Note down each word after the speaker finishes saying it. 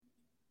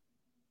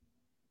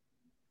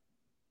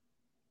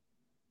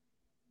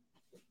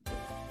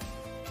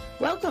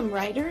Welcome,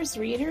 writers,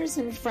 readers,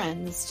 and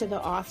friends to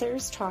the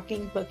Authors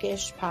Talking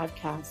Bookish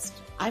podcast.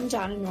 I'm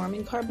Donna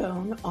Norman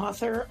Carbone,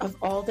 author of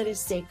All That Is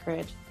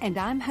Sacred. And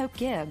I'm Hope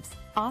Gibbs,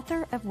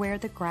 author of Where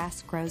the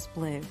Grass Grows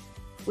Blue.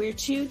 We're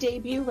two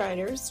debut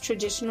writers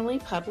traditionally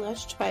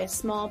published by a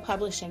small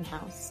publishing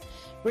house,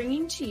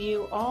 bringing to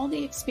you all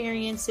the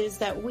experiences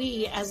that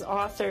we as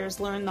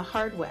authors learn the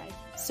hard way,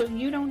 so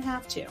you don't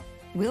have to.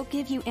 We'll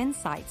give you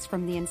insights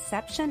from the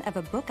inception of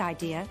a book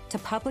idea to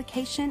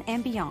publication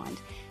and beyond.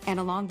 And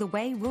along the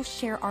way, we'll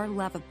share our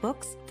love of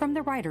books from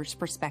the writer's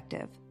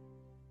perspective.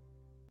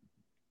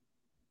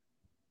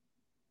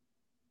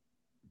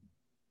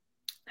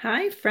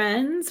 Hi,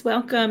 friends.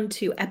 Welcome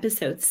to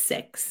episode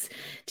 6.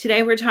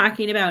 Today, we're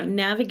talking about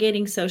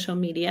navigating social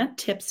media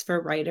tips for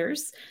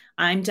writers.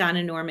 I'm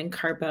Donna Norman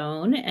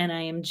Carbone, and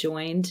I am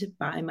joined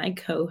by my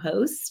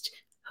co-host,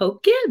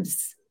 Hope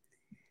Gibbs.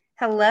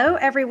 Hello,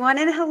 everyone.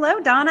 And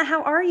hello, Donna.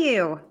 How are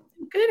you?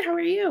 Good. How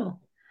are you?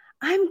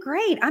 I'm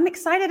great. I'm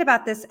excited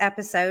about this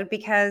episode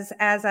because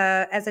as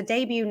a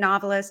debut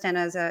novelist and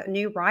as a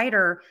new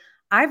writer,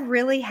 I've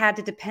really had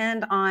to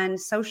depend on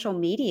social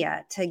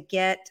media to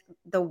get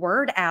the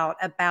word out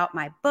about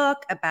my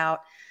book,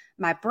 about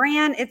my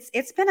brand.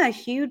 It's been a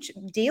huge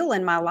deal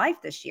in my life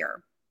this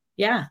year.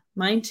 Yeah,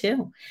 mine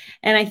too.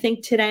 And I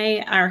think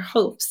today our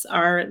hopes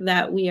are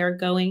that we are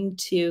going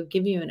to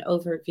give you an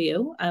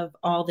overview of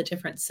all the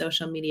different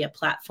social media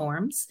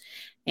platforms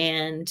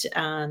and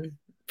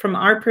from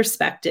our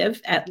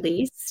perspective, at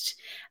least,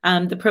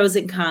 the pros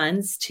and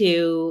cons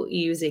to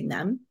using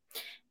them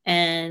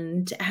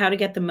and how to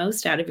get the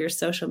most out of your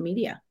social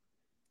media.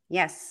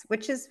 Yes,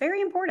 which is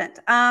very important.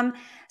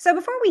 So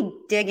before we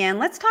dig in,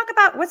 let's talk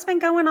about what's been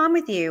going on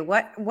with you.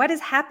 What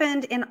has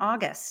happened in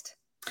August?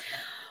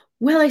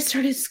 Well, I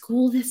started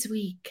school this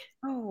week.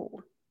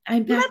 Oh,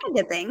 I'm back. That's a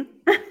good thing.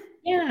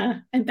 Yeah,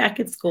 I'm back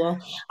at school.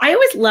 I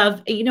always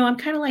love, I'm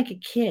kind of like a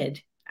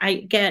kid. I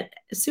get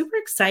super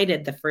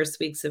excited the first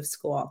weeks of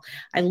school.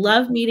 I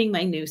love meeting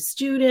my new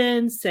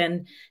students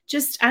and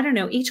just, I don't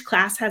know, each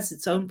class has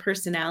its own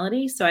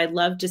personality. So I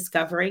love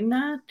discovering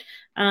that.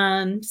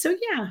 So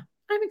yeah,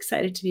 I'm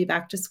excited to be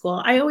back to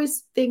school. I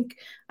always think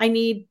I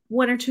need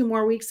 1 or 2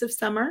 more weeks of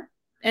summer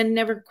and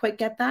never quite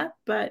get that.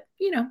 But,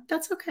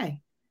 that's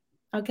okay.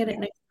 I'll get it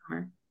next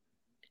summer.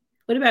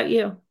 What about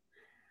you?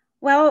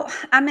 Well,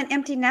 I'm an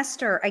empty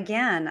nester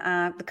again.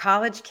 The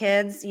college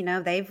kids,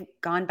 they've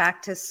gone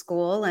back to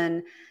school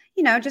and,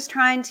 just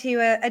trying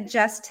to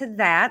adjust to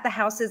that. The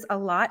house is a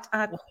lot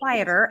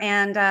quieter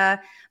and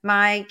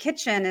my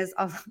kitchen is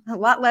a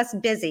lot less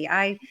busy.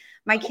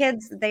 My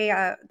kids, they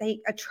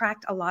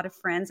attract a lot of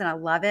friends and I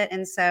love it.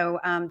 And so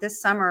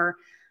this summer,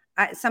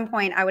 at some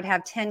point I would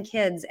have 10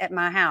 kids at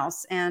my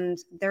house and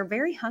they're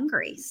very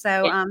hungry.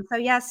 So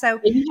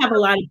you have a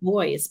lot of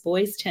boys.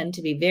 Boys tend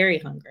to be very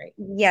hungry.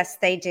 Yes,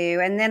 they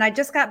do. And then I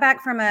just got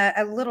back from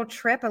a little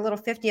trip, a little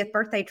 50th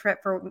birthday trip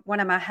for one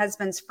of my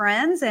husband's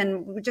friends.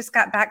 And we just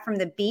got back from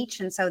the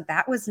beach. And so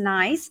that was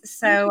nice.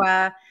 So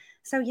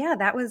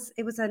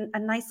it was a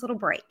nice little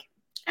break.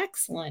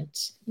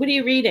 Excellent. What are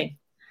you reading?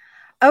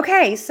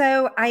 Okay,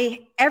 so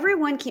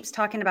everyone keeps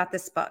talking about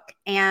this book,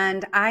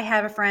 and I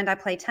have a friend I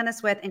play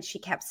tennis with, and she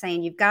kept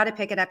saying, "You've got to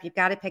pick it up. You've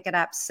got to pick it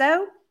up."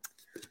 So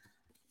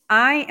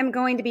I am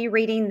going to be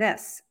reading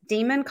this,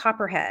 Demon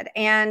Copperhead,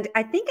 and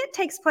I think it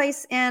takes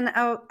place in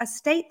a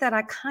state that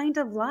I kind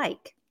of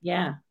like.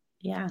 Yeah.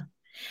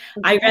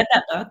 I read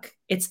that book.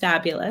 It's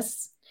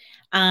fabulous.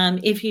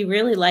 If you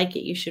really like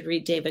it, you should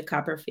read David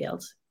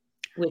Copperfield,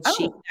 which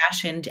she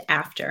fashioned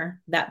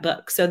after that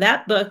book. So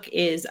that book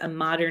is a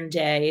modern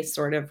day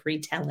sort of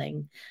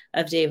retelling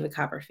of David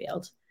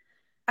Copperfield.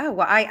 Oh,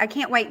 well, I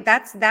can't wait.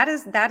 That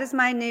is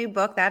my new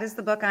book. That is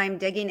the book I'm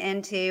digging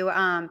into.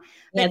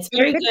 It's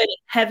very good,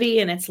 heavy,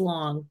 and it's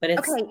long, but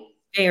it's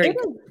very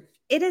good.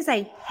 It is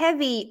a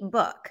heavy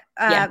book.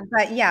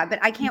 But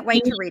I can't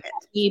wait to read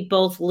it.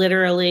 Both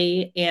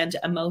literally and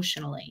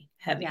emotionally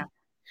heavy. Yeah.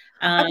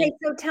 Okay,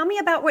 so tell me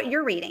about what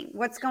you're reading.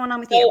 What's going on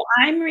with you?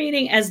 I'm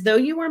reading As Though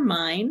You Were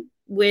Mine,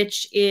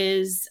 which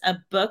is a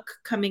book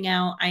coming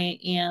out. I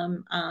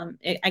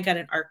got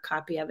an ARC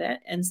copy of it,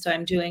 and so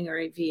I'm doing a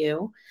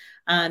review.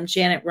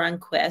 Janet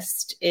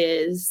Runquist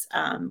is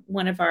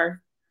one of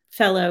our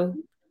fellow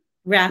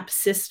rap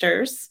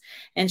sisters,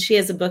 and she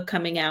has a book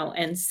coming out,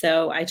 and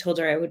so I told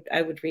her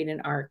I would read an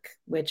ARC,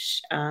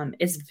 which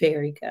is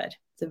very good.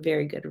 It's a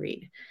very good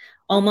read.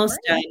 Almost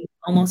done,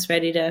 almost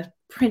ready to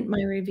print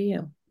my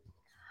review.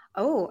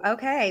 Oh,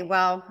 okay.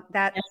 Well,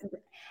 that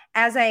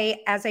as a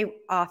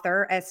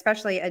author,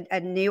 especially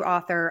a new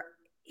author,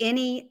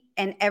 any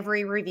and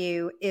every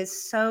review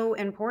is so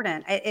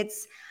important.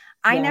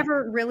 I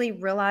never really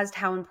realized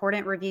how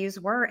important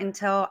reviews were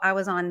until I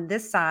was on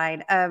this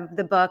side of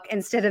the book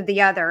instead of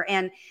the other.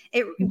 And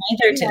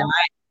neither did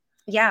I.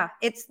 Yeah,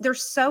 they're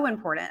so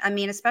important. I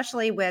mean,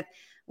 especially with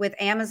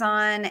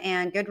Amazon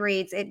and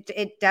Goodreads,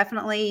 it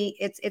definitely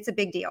it's a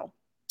big deal.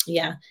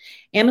 Yeah.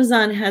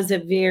 Amazon has a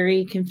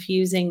very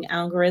confusing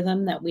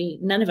algorithm that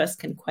none of us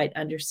can quite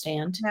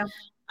understand. No.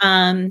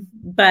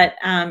 But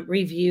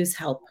reviews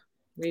help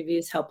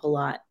Reviews help a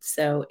lot.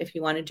 So if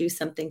you want to do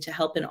something to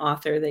help an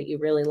author that you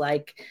really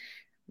like,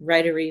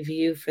 write a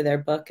review for their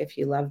book if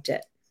you loved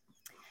it.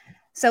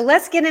 So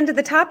let's get into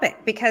the topic,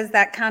 because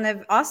that kind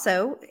of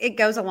also, it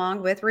goes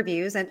along with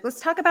reviews. And let's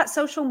talk about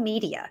social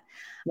media.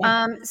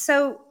 Yeah.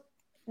 So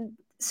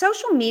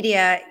social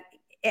media,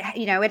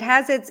 it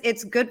has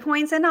its good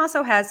points and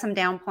also has some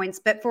down points.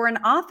 But for an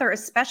author,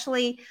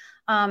 especially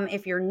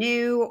if you're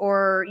new,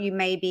 or you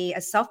may be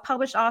a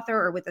self-published author,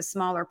 or with a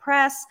smaller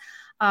press,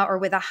 or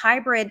with a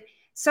hybrid,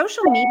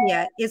 social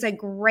media is a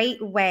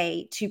great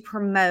way to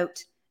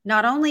promote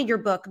not only your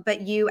book,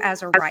 but you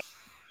as a writer.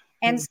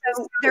 And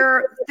so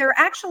there are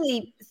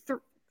actually,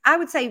 I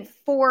would say,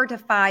 4 to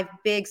 5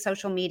 big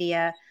social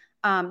media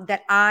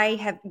that I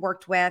have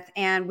worked with,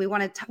 and we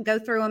want to go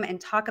through them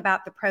and talk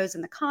about the pros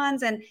and the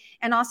cons,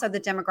 and also the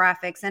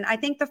demographics. And I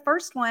think the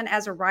first one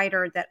as a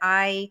writer that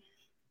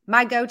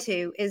my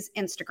go-to is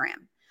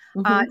Instagram.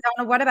 Donna,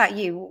 what about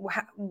you?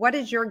 What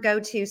is your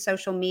go-to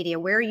social media?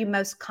 Where are you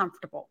most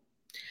comfortable?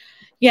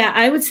 Yeah,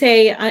 I would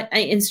say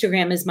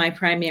Instagram is my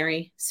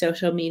primary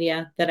social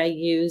media that I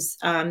use.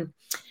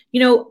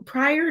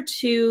 Prior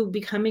to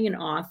becoming an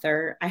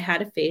author, I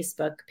had a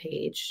Facebook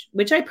page,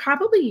 which I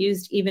probably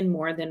used even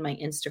more than my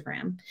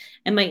Instagram.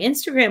 And my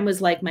Instagram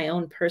was like my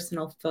own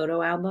personal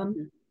photo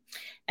album.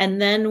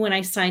 And then when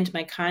I signed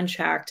my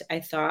contract, I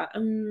thought, I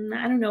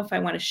don't know if I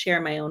want to share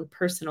my own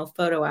personal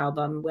photo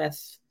album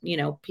with,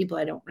 people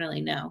I don't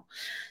really know.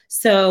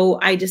 So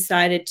I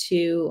decided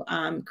to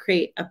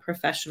create a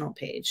professional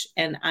page,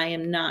 and I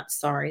am not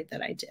sorry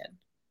that I did.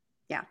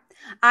 Yeah,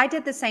 I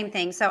did the same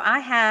thing. So I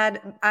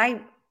had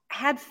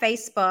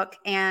Facebook,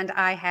 and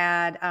I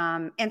had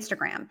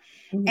Instagram,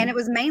 and it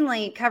was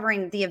mainly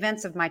covering the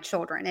events of my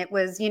children. It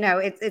was,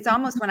 it's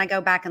almost, when I go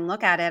back and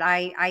look at it,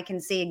 I can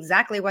see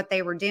exactly what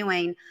they were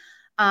doing.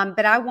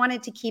 But I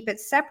wanted to keep it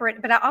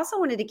separate, but I also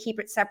wanted to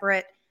keep it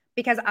separate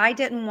because I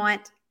didn't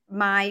want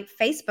my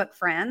Facebook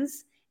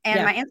friends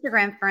and my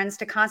Instagram friends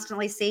to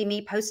constantly see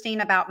me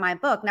posting about my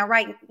book. Now,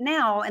 right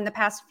now, in the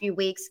past few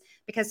weeks,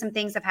 because some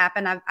things have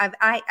happened,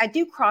 I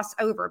do cross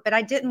over, but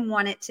I didn't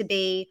want it to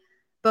be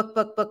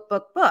book.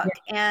 Yeah.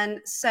 And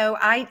so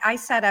I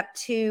set up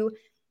 2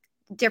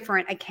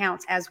 different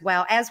accounts as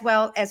well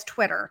as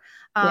Twitter.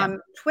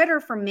 Twitter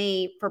for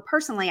me,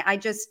 personally, I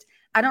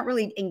don't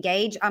really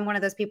engage. I'm one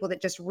of those people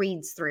that just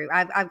reads through.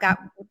 I've got,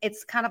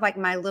 it's kind of like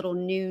my own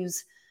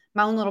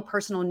little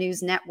personal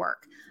news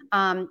network.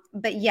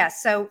 But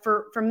yes, so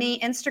for me,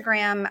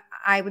 Instagram,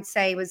 I would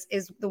say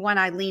is the one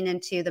I lean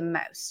into the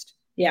most.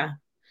 Yeah.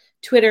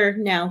 Twitter,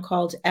 now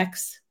called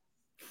X.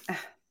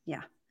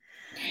 Yeah.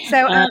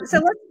 So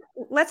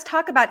let's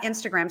talk about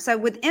Instagram. So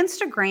with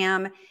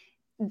Instagram,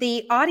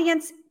 the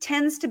audience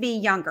tends to be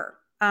younger.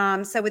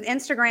 So with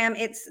Instagram,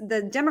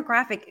 the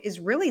demographic is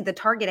really, the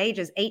target age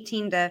is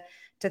 18 to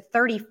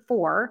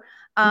 34.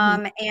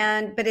 But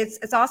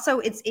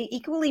it's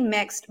equally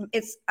mixed.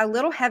 It's a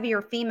little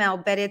heavier female,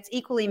 but it's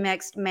equally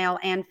mixed male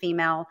and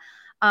female.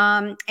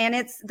 And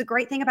it's the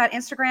great thing about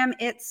Instagram.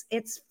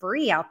 It's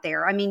free out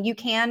there. I mean, you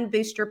can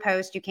boost your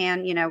post, you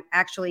can,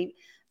 actually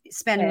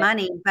spend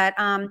money, but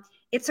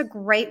it's a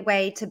great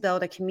way to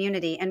build a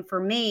community. And for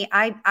me,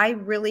 I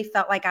really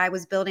felt like I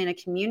was building a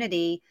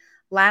community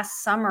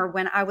last summer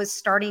when I was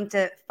starting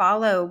to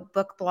follow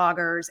book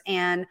bloggers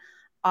and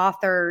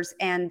authors.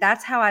 And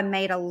that's how I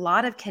made a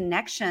lot of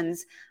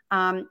connections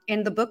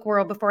in the book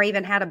world before I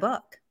even had a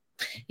book.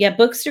 Yeah,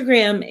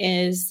 Bookstagram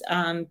is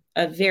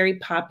a very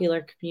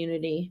popular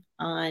community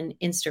on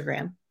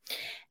Instagram.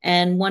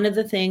 And one of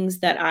the things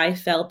that I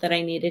felt that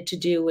I needed to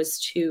do was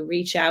to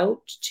reach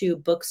out to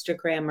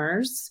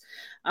Bookstagrammers,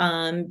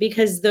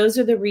 because those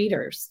are the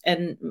readers.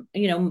 And,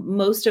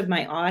 most of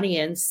my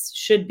audience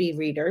should be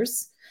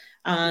readers.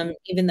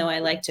 Even though I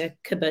like to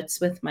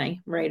kibitz with my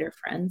writer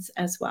friends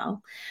as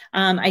well.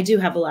 I do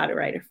have a lot of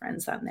writer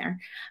friends on there.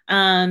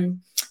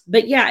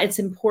 But yeah, it's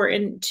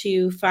important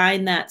to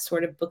find that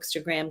sort of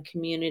Bookstagram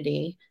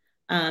community,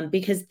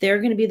 because they're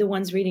going to be the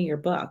ones reading your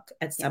book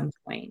at some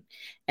point.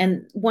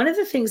 And one of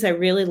the things I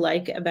really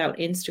like about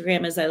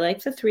Instagram is I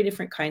like the 3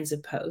 different kinds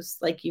of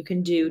posts. Like, you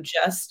can do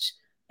just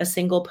a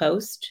single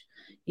post.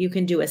 You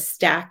can do a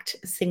stacked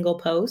single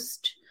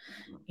post.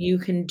 You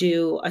can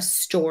do a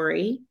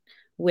story,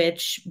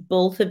 which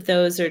both of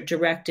those are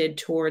directed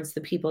towards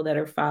the people that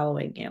are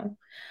following you.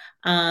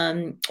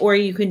 Or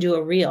you can do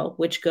a reel,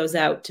 which goes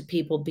out to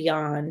people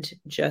beyond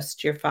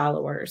just your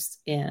followers.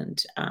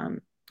 And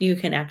you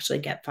can actually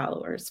get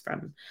followers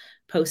from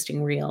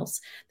posting reels.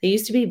 They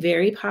used to be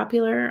very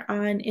popular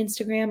on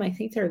Instagram. I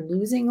think they're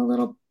losing a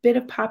little bit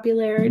of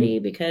popularity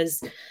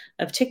because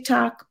of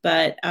TikTok,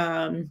 but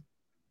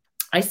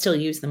I still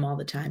use them all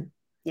the time.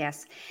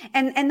 Yes.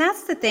 And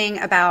that's the thing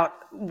about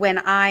when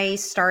I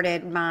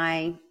started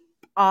my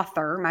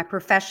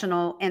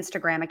professional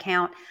Instagram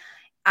account,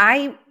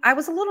 I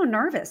was a little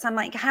nervous. I'm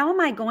like, how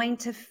am I going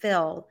to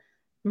fill,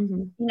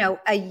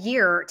 a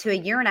year to a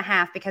year and a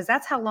half? Because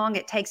that's how long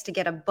it takes to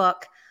get a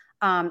book,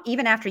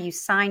 even after you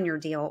sign your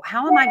deal.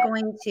 How am I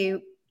going to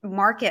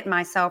market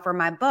myself or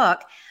my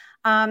book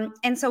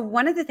And so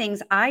one of the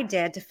things I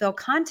did to fill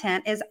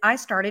content is I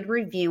started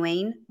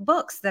reviewing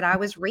books that I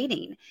was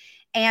reading.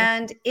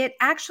 And it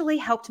actually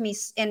helped me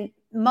in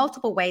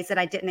multiple ways that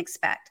I didn't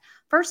expect.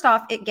 First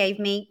off, it gave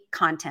me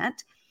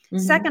content.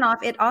 Second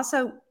off, it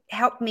also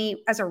helped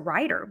me as a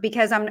writer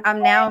because I'm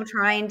now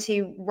trying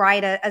to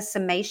write a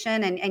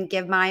summation and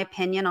give my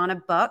opinion on a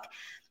book.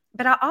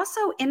 But I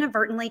also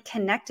inadvertently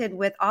connected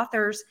with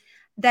authors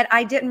that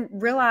I didn't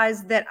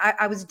realize that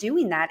I was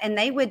doing that. And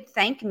they would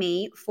thank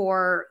me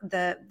for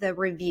the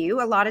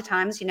review. A lot of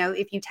times,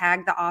 if you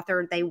tag the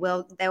author,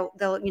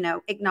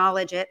 they'll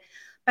acknowledge it.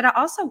 But I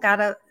also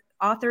got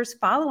authors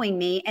following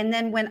me. And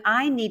then when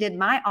I needed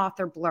my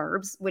author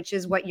blurbs, which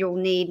is what you'll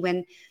need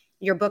when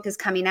your book is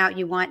coming out,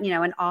 you want,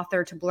 an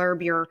author to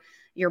blurb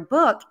your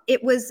book.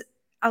 It was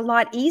a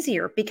lot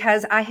easier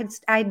because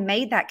I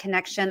made that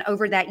connection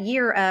over that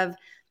year of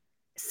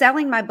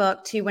selling my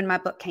book to when my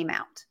book came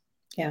out.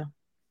 Yeah.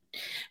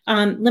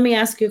 Let me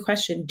ask you a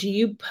question. Do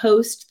you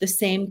post the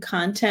same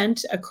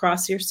content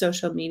across your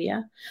social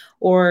media,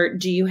 or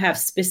do you have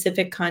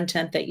specific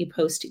content that you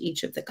post to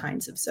each of the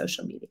kinds of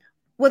social media?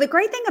 Well, the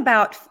great thing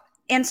about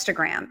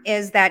Instagram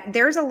is that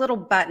there's a little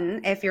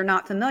button, if you're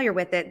not familiar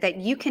with it, that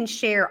you can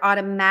share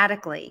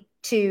automatically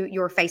to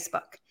your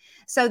Facebook.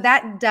 So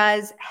that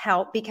does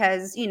help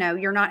because,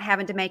 you're not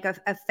having to make a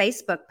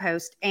Facebook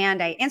post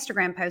and an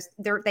Instagram post.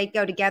 They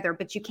go together,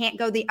 but you can't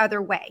go the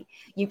other way.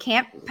 You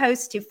can't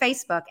post to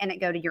Facebook and it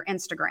go to your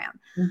Instagram.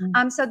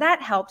 So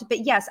that helped.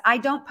 But yes, I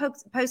don't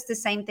post the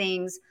same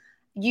things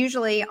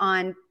usually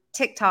on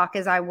TikTok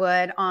as I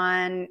would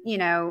on,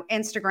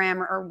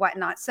 Instagram or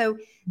whatnot. So,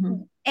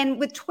 and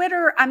with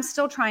Twitter, I'm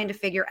still trying to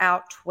figure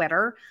out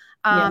Twitter.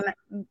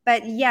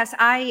 But yes,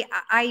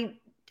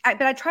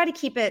 but I try to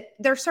keep it.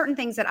 There are certain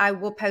things that I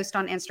will post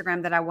on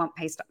Instagram that I won't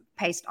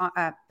post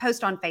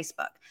on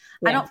Facebook.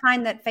 Yeah. I don't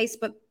find that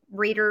Facebook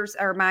readers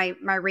or my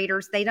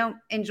readers, they don't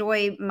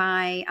enjoy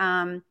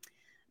my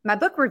my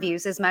book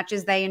reviews as much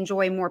as they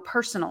enjoy more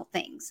personal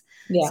things.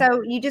 Yeah.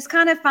 So you just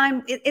kind of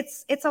find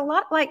it's a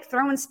lot like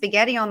throwing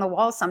spaghetti on the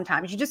wall.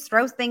 Sometimes you just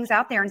throw things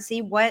out there and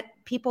see what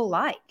people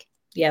like.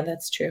 Yeah,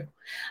 that's true.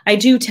 I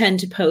do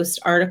tend to post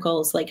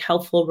articles like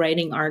helpful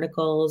writing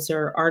articles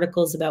or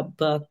articles about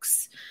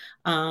books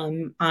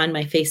on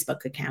my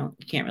Facebook account.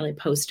 You can't really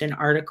post an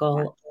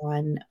article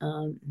on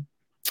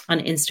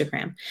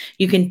Instagram.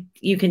 You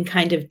can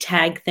kind of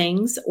tag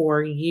things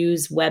or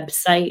use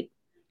website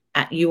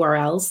at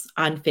URLs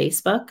on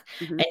Facebook,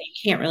 and you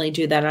can't really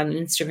do that on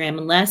Instagram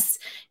unless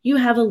you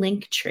have a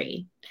link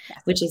tree,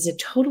 which is a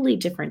totally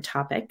different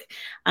topic.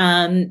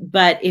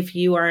 But if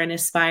you are an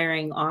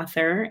aspiring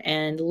author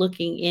and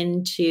looking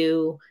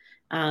into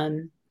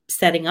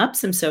setting up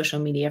some social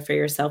media for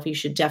yourself, you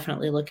should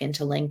definitely look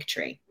into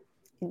Linktree.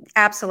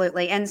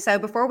 Absolutely. And so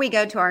before we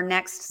go to our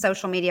next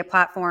social media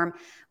platform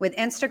with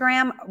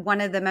Instagram, one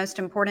of the most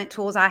important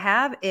tools I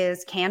have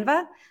is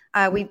Canva.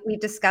 We've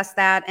discussed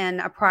that in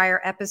a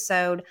prior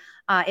episode.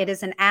 It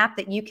is an app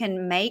that you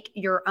can make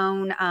your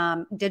own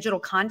digital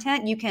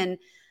content. You can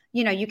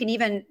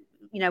even,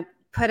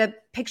 put a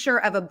picture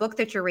of a book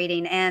that you're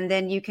reading, and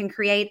then you can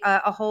create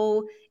a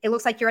whole, it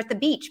looks like you're at the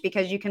beach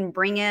because you can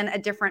bring in a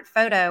different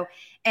photo.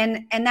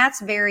 And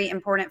that's very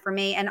important for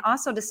me. And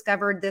also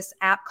discovered this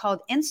app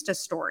called Insta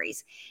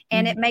Stories.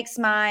 And it makes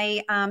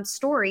my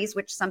stories,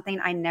 which is something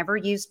I never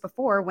used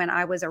before when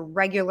I was a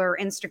regular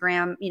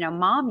Instagram,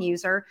 mom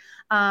user.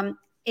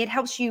 It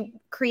helps you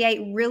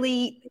create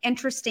really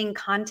interesting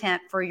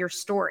content for your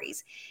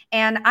stories.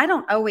 And I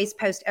don't always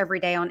post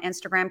every day on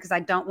Instagram because I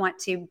don't want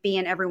to be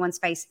in everyone's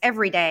face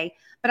every day,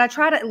 but I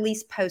try to at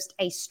least post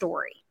a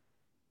story.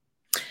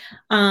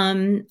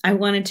 I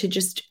wanted to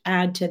just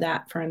add to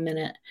that for a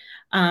minute.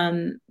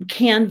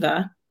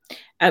 Canva,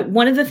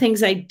 one of the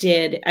things I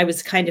did, I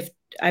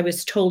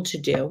was told to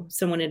do,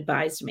 someone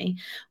advised me,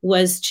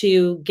 was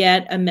to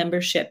get a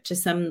membership to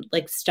some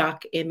like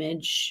stock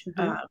image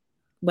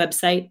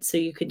website so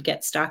you could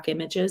get stock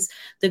images.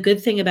 The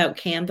good thing about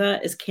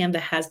Canva is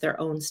Canva has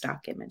their own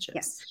stock images.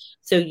 Yes.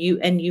 So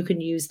you can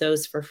use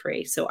those for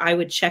free. So I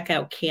would check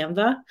out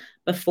Canva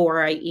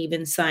before I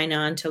even sign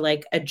on to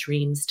like a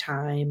Dreams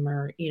Time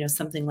or,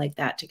 something like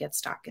that to get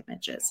stock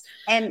images.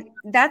 And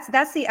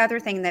that's the other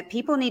thing that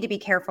people need to be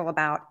careful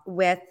about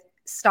with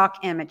stock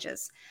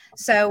images.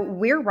 So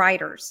we're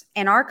writers,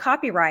 and our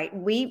copyright,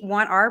 we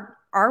want our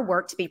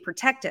work to be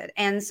protected.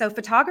 And so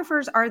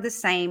photographers are the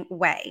same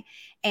way.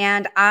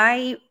 And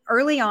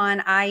early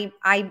on,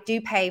 I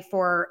do pay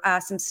for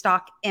some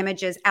stock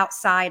images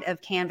outside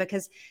of Canva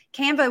because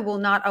Canva will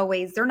not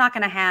always, they're not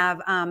going to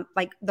have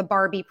like the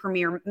Barbie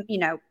premiere,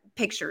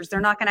 pictures.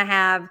 They're not going to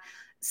have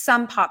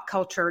some pop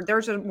culture.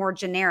 Those are more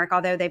generic,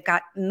 although they've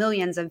got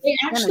millions of They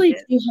actually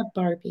images. Do have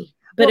Barbie.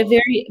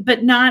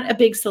 But not a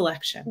big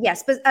selection.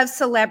 Yes, but of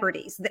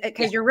celebrities,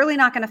 because you're really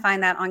not going to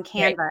find that on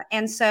Canva. Right.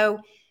 And so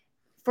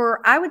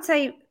I would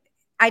say,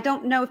 I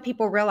don't know if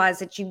people realize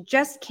that you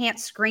just can't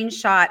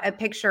screenshot a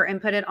picture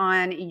and put it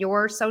on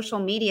your social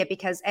media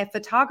because a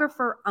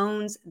photographer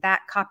owns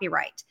that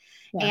copyright.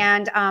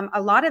 Yeah.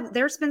 And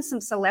there's been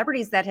some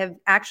celebrities that have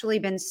actually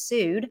been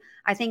sued.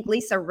 I think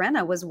Lisa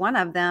Rinna was one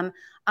of them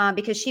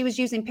because she was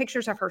using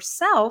pictures of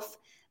herself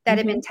that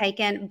had been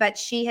taken, but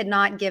she had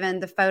not given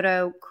the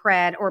photo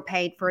cred or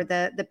paid for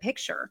the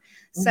picture.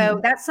 So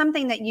that's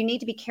something that you need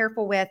to be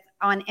careful with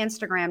on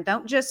Instagram.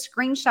 Don't just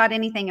screenshot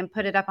anything and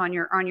put it up on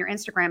your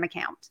Instagram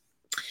account.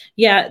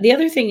 Yeah. The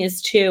other thing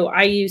is too,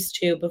 I used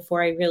to,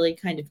 before I really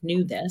kind of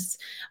knew this,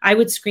 I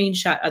would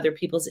screenshot other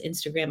people's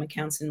Instagram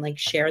accounts and like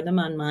share them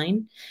on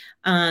mine.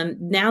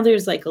 Now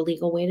there's like a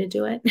legal way to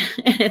do it,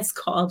 and it's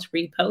called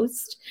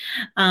repost.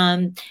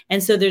 And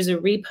so there's a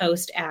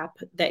repost app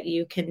that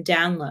you can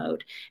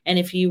download. And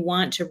if you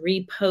want to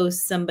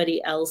repost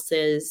somebody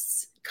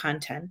else's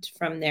content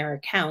from their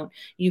account,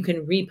 you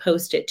can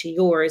repost it to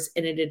yours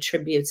and it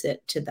attributes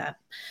it to them.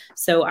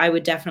 So I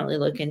would definitely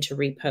look into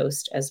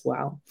repost as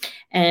well.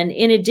 And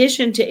in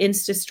addition to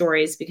Insta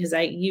stories, because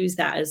I use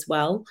that as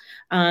well,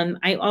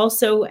 I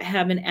also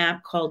have an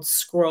app called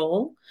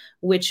Scroll,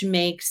 which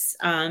makes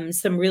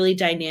some really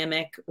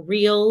dynamic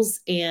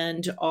reels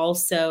and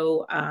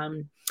also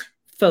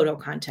photo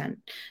content.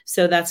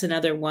 So that's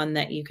another one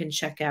that you can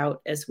check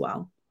out as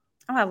well.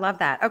 Oh, I love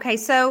that. Okay,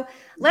 so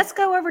let's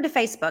go over to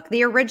Facebook,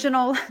 the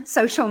original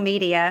social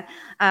media.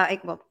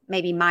 Well,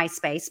 maybe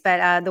MySpace,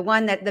 but the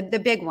one that the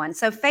big one.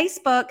 So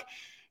Facebook,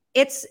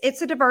 it's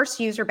a diverse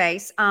user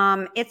base.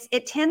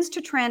 It tends to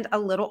trend a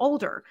little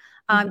older.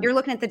 You're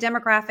looking at the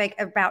demographic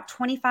of about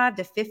 25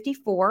 to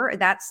 54.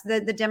 That's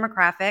the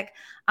demographic,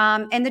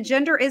 and the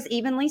gender is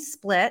evenly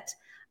split.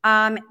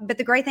 But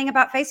the great thing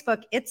about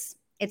Facebook, it's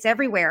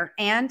everywhere,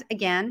 and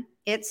again,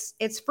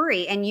 it's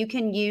free, and you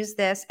can use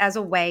this as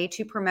a way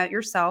to promote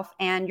yourself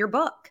and your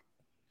book.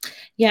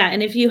 Yeah.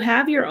 And if you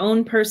have your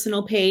own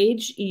personal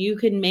page, you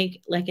can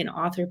make like an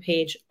author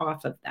page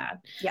off of that.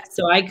 Yes.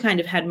 So I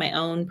kind of had my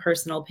own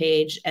personal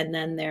page, and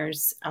then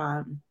there's,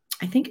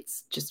 I think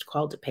it's just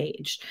called a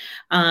page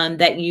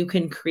that you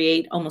can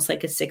create almost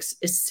like a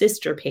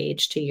sister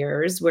page to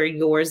yours, where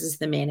yours is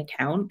the main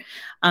account.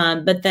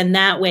 But then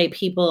that way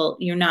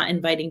you're not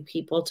inviting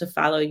people to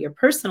follow your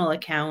personal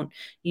account.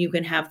 You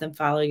can have them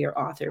follow your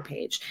author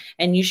page.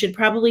 And you should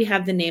probably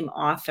have the name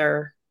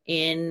author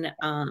in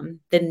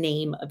the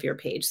name of your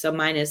page. So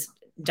mine is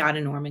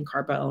Donna Norman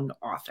Carbone,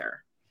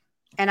 author.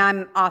 And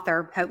I'm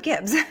author Hope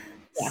Gibbs.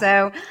 Yeah.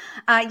 So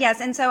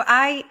yes. And so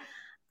I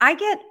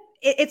get,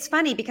 it's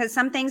funny because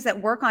some things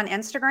that work on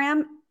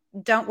Instagram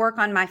don't work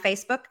on my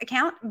Facebook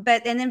account,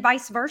 and then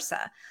vice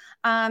versa.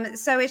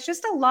 So it's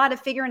just a lot of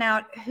figuring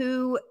out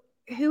who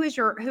is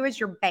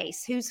your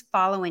base, who's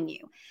following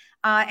you.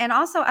 And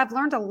also I've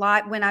learned a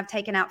lot when I've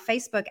taken out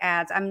Facebook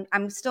ads.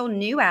 I'm still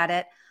new at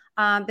it.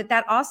 But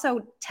that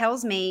also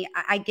tells me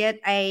I get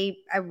a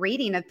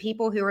reading of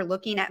people who are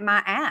looking at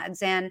my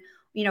ads and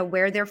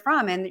where they're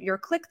from and your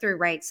click-through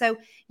rate. So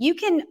you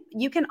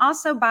can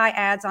also buy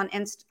ads on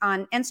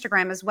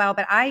Instagram as well.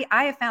 But I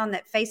have found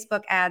that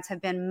Facebook ads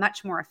have been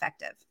much more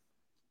effective.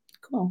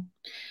 Cool.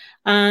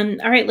 All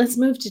right, let's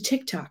move to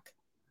TikTok.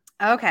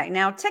 Okay.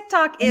 Now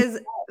TikTok is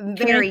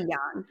very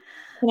young.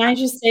 Can I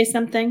just say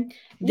something?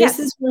 Yes.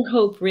 This is where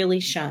hope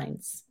really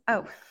shines.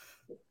 Oh,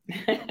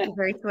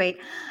 very sweet.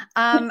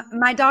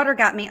 My daughter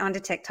got me onto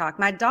TikTok.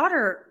 My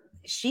daughter,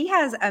 she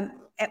has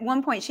at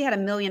one point she had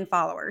 1 million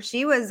followers.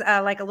 She was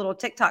like a little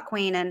TikTok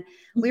queen, and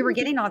we were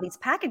getting all these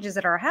packages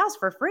at our house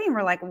for free. And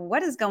we're like,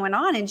 what is going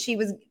on? And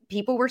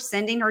people were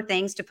sending her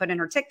things to put in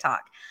her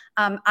TikTok.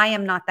 I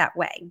am not that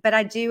way, but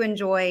I do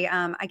enjoy,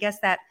 I guess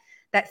that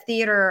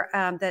theater,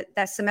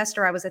 that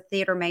semester I was a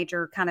theater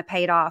major kind of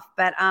paid off,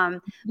 but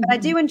I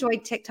do enjoy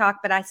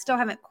TikTok, but I still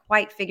haven't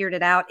quite figured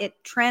it out. It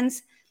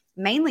trends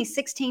mainly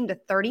 16 to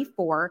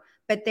 34,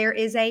 but there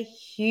is a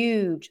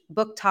huge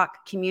book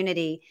talk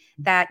community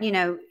that,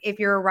 if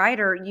you're a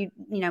writer, you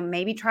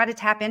maybe try to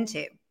tap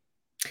into.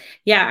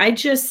 Yeah, I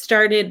just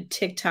started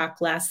TikTok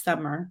last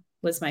summer,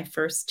 was my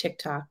first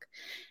TikTok.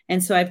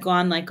 And so I've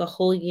gone like a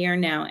whole year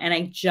now, and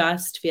I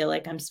just feel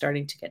like I'm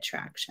starting to get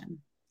traction.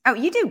 Oh,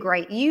 you do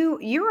great.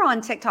 You're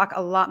on TikTok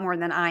a lot more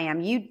than I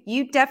am.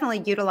 You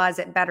definitely utilize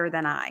it better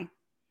than I.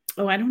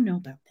 Oh, I don't know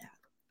about that.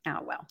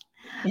 Oh, well.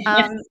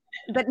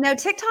 But no,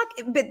 TikTok,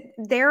 but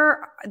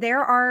there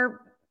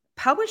are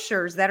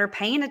publishers that are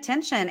paying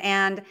attention,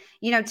 and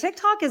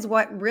TikTok is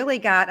what really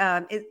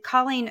got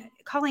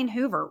Colleen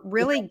Hoover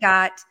really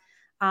got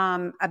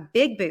a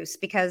big boost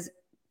because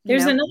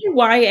there's another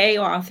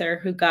YA author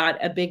who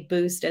got a big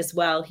boost as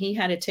well. He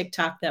had a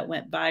TikTok that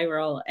went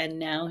viral, and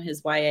now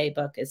his YA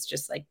book is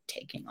just like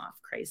taking off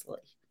crazily.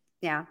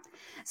 Yeah.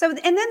 So, and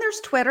then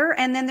there's Twitter,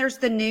 and then there's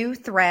the new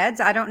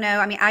Threads. I don't know.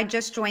 I mean, I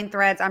just joined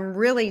Threads. I'm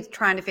really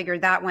trying to figure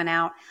that one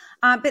out.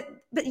 But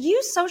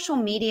use social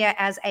media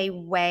as a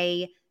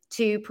way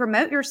to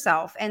promote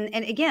yourself. And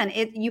again,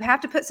 you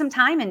have to put some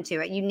time into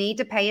it. You need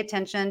to pay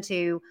attention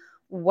to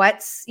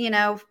what's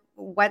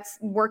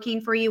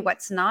working for you,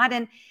 what's not.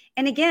 And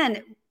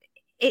again,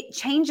 it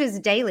changes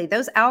daily.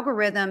 Those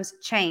algorithms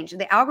change.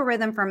 The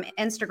algorithm from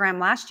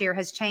Instagram last year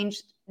has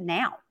changed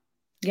now.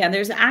 Yeah,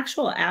 there's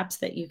actual apps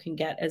that you can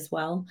get as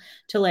well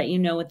to let you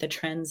know what the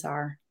trends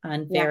are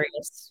on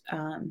various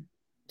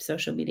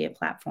social media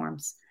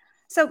platforms.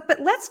 So, but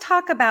let's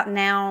talk about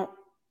now,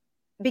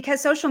 because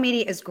social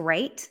media is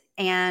great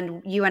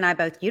and you and I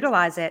both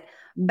utilize it,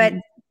 but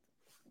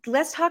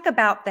let's talk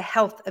about the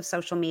health of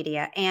social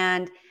media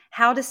and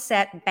how to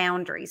set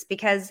boundaries.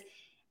 Because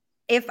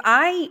if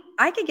I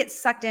could get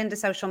sucked into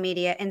social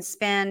media and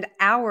spend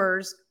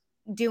hours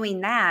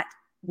doing that,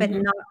 but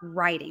not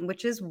writing,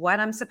 which is what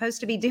I'm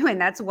supposed to be doing.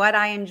 That's what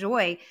I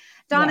enjoy.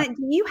 Donna,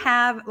 do you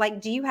have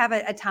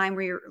a time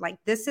where you're like,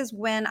 this is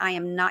when I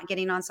am not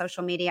getting on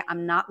social media.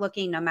 I'm not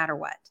looking no matter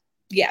what.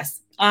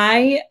 Yes.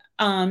 I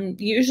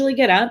usually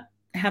get up,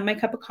 have my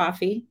cup of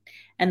coffee,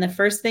 and the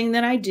first thing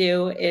that I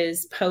do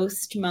is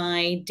post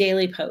my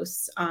daily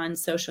posts on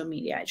social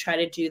media. I try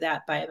to do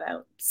that by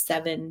about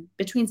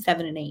between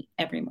 7 and 8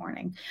 every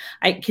morning.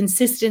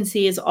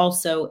 Consistency is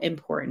also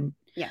important.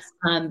 Yes.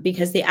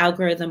 Because the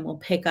algorithm will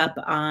pick up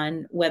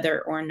on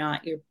whether or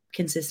not you're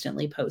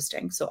consistently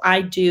posting. So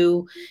I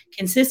do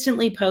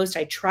consistently post.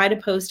 I try to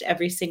post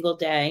every single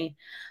day.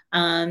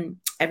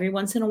 Every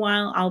once in a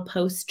while, I'll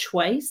post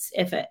twice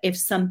if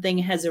something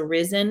has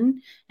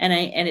arisen and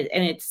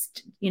it's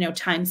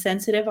time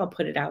sensitive. I'll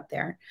put it out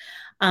there,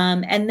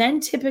 and then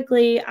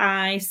typically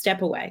I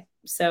step away.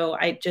 So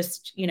I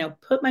just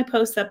put my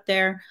posts up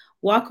there,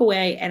 walk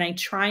away, and I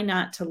try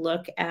not to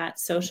look at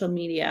social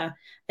media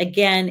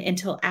again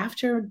until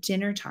after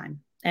dinner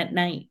time at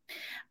night,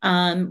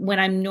 when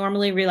I'm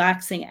normally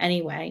relaxing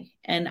anyway.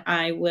 And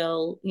I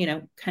will,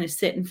 kind of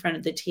sit in front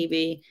of the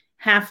TV,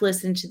 half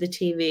listen to the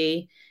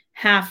TV,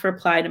 half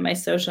reply to my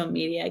social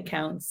media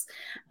accounts.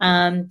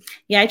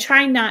 I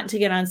try not to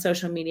get on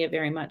social media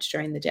very much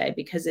during the day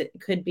because it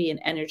could be an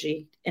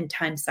energy and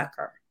time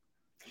sucker.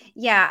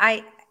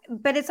 Yeah,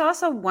 but it's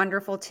also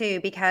wonderful too,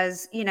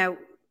 because,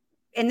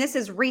 and this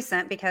is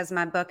recent because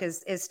my book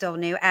is still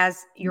new,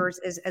 as yours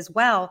is as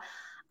well.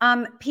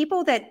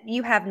 People that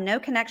you have no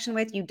connection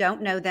with, you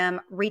don't know them,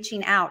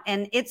 reaching out.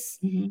 And it's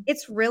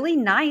really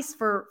nice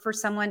for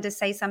someone to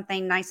say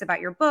something nice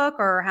about your book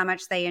or how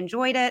much they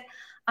enjoyed it.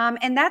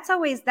 And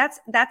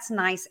that's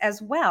nice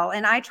as well.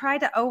 And I try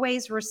to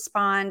always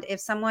respond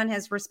if someone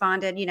has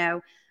responded,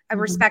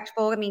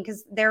 respectful. I mean,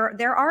 because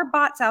there are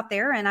bots out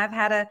there, and I've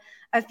had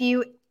a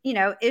few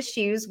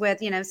issues with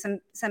some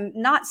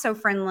not so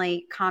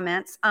friendly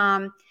comments.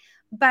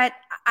 But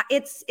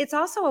it's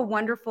also a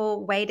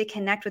wonderful way to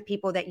connect with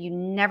people that you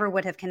never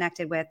would have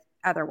connected with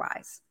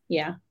otherwise.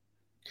 Yeah,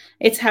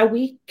 it's how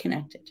we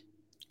connected.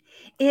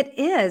 It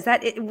is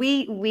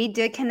we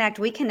did connect.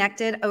 We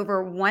connected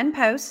over one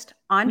post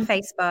on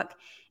Facebook,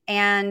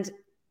 and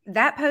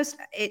that post,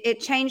 it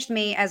changed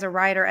me as a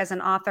writer, as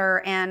an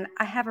author. And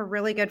I have a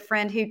really good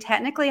friend who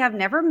technically I've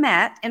never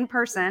met in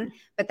person,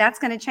 but that's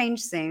going to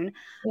change soon.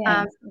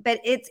 Yes. But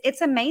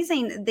it's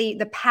amazing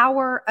the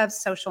power of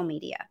social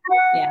media.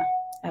 Yeah,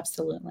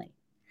 absolutely.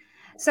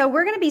 So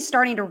we're going to be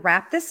starting to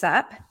wrap this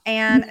up.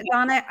 And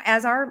Donna,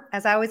 as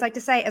I always like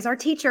to say, as our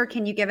teacher,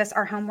 can you give us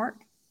our homework?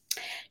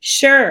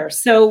 Sure.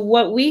 So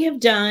what we have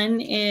done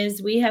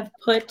is we have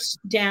put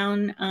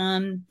down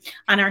on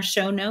our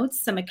show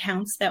notes some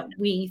accounts that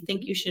we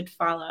think you should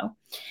follow.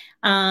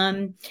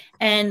 And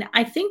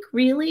I think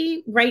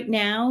really right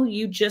now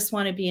you just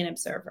want to be an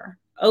observer.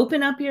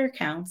 Open up your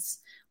accounts,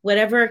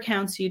 whatever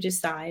accounts you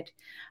decide.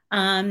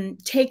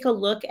 Take a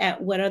look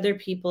at what other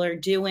people are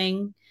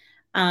doing.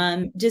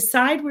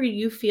 Decide where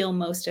you feel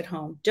most at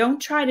home.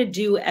 Don't try to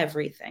do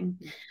everything.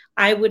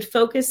 I would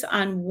focus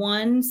on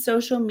one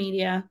social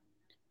media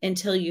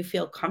until you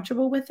feel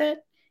comfortable with it,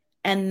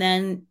 and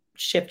then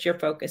shift your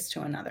focus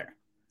to another.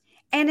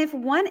 And if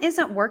one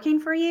isn't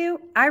working for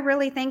you, I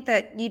really think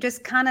that you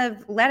just kind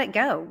of let it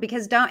go,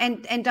 because don't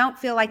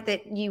feel like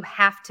that you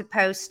have to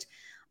post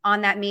on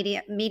that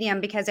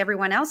medium because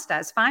everyone else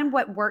does. Find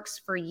what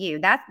works for you.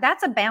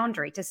 That's a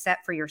boundary to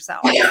set for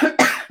yourself.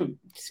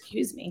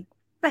 Excuse me.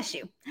 Bless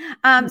you.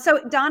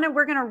 So Donna,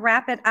 we're going to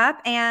wrap it up.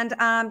 And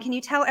can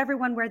you tell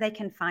everyone where they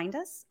can find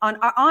us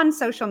on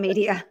social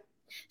media?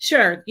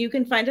 Sure. You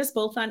can find us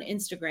both on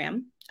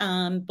Instagram,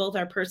 both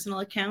our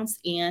personal accounts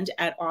and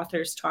at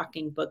Authors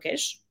Talking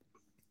Bookish.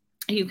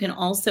 You can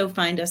also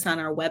find us on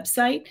our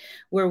website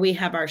where we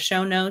have our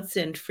show notes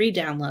and free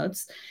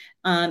downloads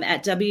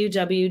at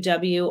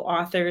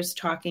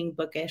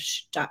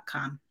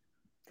www.authorstalkingbookish.com.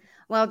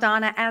 Well,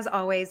 Donna, as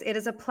always, it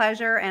is a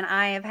pleasure, and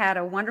I have had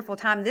a wonderful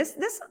time.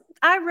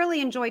 I really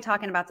enjoy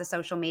talking about the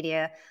social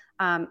media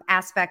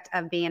aspect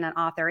of being an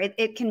author.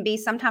 It can be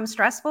sometimes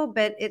stressful,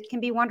 but it can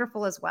be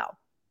wonderful as well.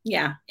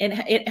 Yeah,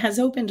 it has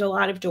opened a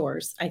lot of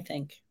doors, I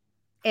think.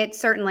 It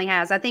certainly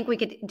has. I think we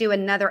could do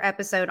another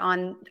episode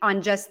on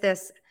just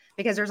this,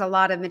 because there's a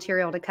lot of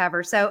material to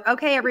cover. So,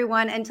 okay,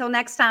 everyone, until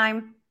next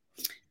time.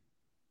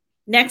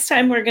 Next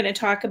time, we're going to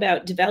talk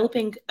about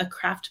developing a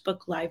craft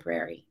book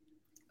library.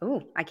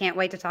 Ooh, I can't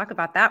wait to talk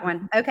about that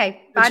one.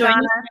 Okay, bye,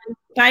 Donna.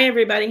 Bye,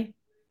 everybody.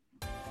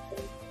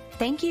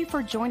 Thank you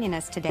for joining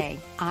us today.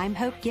 I'm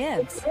Hope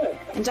Gibbs.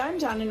 And I'm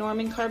Donna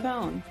Norman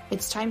Carbone.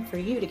 It's time for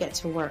you to get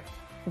to work.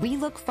 We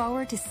look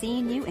forward to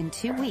seeing you in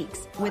 2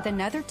 weeks with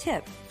another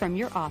tip from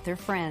your author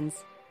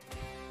friends.